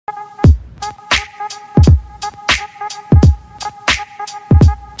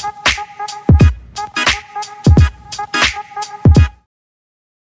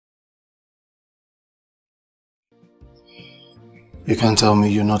You can't tell me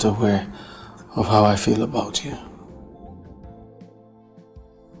you're not aware of how I feel about you.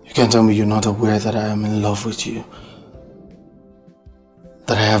 You can't tell me you're not aware that I am in love with you.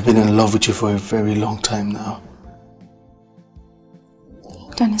 That I have been in love with you for a very long time now.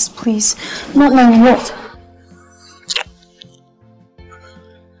 Dennis, please. Not now, what?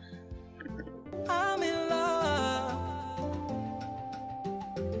 I'm in love.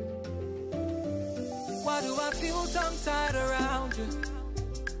 Why do I feel tongue-tied around you?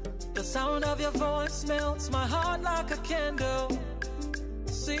 The sound of your voice melts my heart like a candle.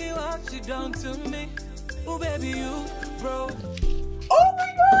 See what you done to me. Oh baby, you broke. Oh my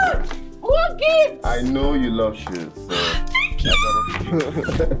God! What gift? I know you love shoes, so I gotta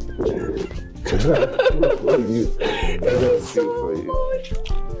for you. For you.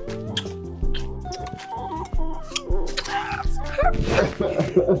 Oh my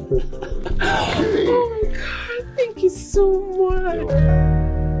God! Thank you so much.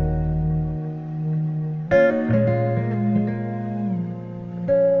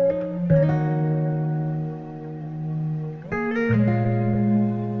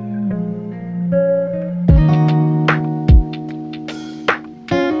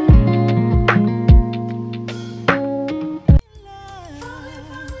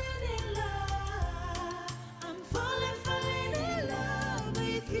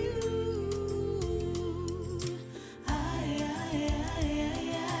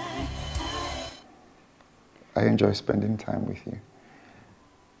 I enjoy spending time with you.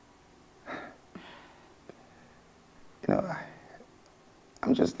 You know,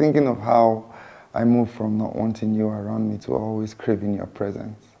 I'm just thinking of how I moved from not wanting you around me to always craving your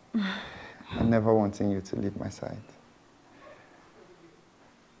presence and never wanting you to leave my side.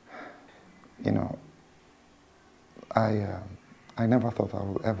 You know, I never thought I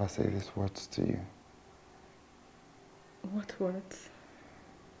would ever say these words to you. What words?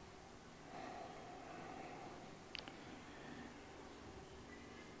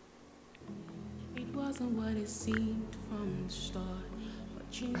 It wasn't what it seemed from the start.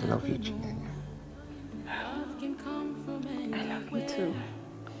 But you I love you, Chinenya. Love can come from anywhere. I love you too.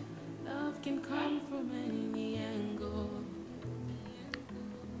 Love can come from any angle.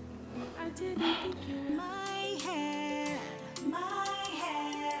 I didn't think you were my head.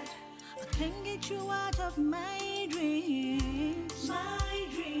 I can't get you out of my dreams. My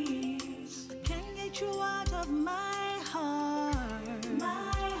dreams. I can't get you out of my heart.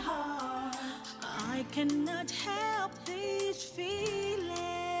 My heart. I cannot help